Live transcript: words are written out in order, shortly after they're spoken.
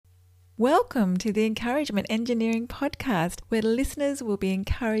Welcome to the Encouragement Engineering Podcast, where listeners will be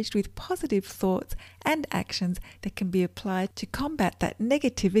encouraged with positive thoughts and actions that can be applied to combat that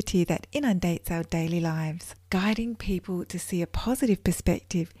negativity that inundates our daily lives, guiding people to see a positive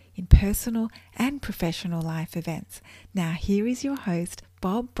perspective in personal and professional life events. Now, here is your host,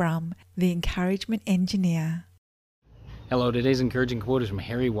 Bob Brumm, the Encouragement Engineer. Hello, today's encouraging quote is from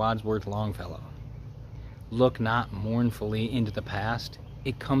Harry Wadsworth Longfellow. Look not mournfully into the past,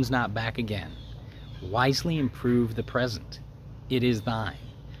 it comes not back again. Wisely improve the present, it is thine.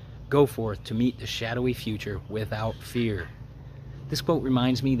 Go forth to meet the shadowy future without fear. This quote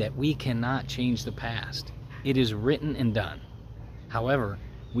reminds me that we cannot change the past. It is written and done. However,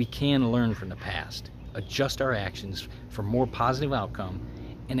 we can learn from the past, adjust our actions for more positive outcome,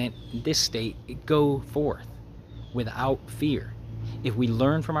 and at this state, go forth without fear. If we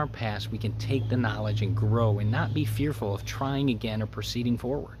learn from our past, we can take the knowledge and grow and not be fearful of trying again or proceeding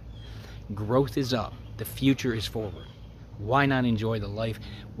forward. Growth is up. The future is forward. Why not enjoy the life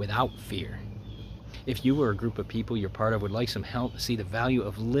without fear? If you or a group of people you're part of would like some help to see the value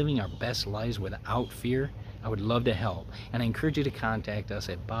of living our best lives without fear, I would love to help. And I encourage you to contact us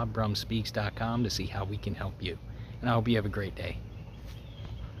at bobbrummspeaks.com to see how we can help you. And I hope you have a great day.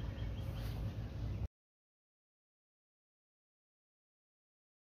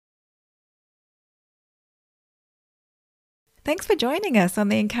 Thanks for joining us on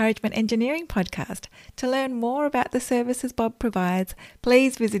the Encouragement Engineering Podcast. To learn more about the services Bob provides,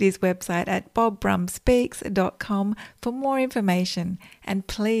 please visit his website at bobbrummspeaks.com for more information. And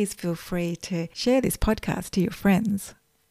please feel free to share this podcast to your friends.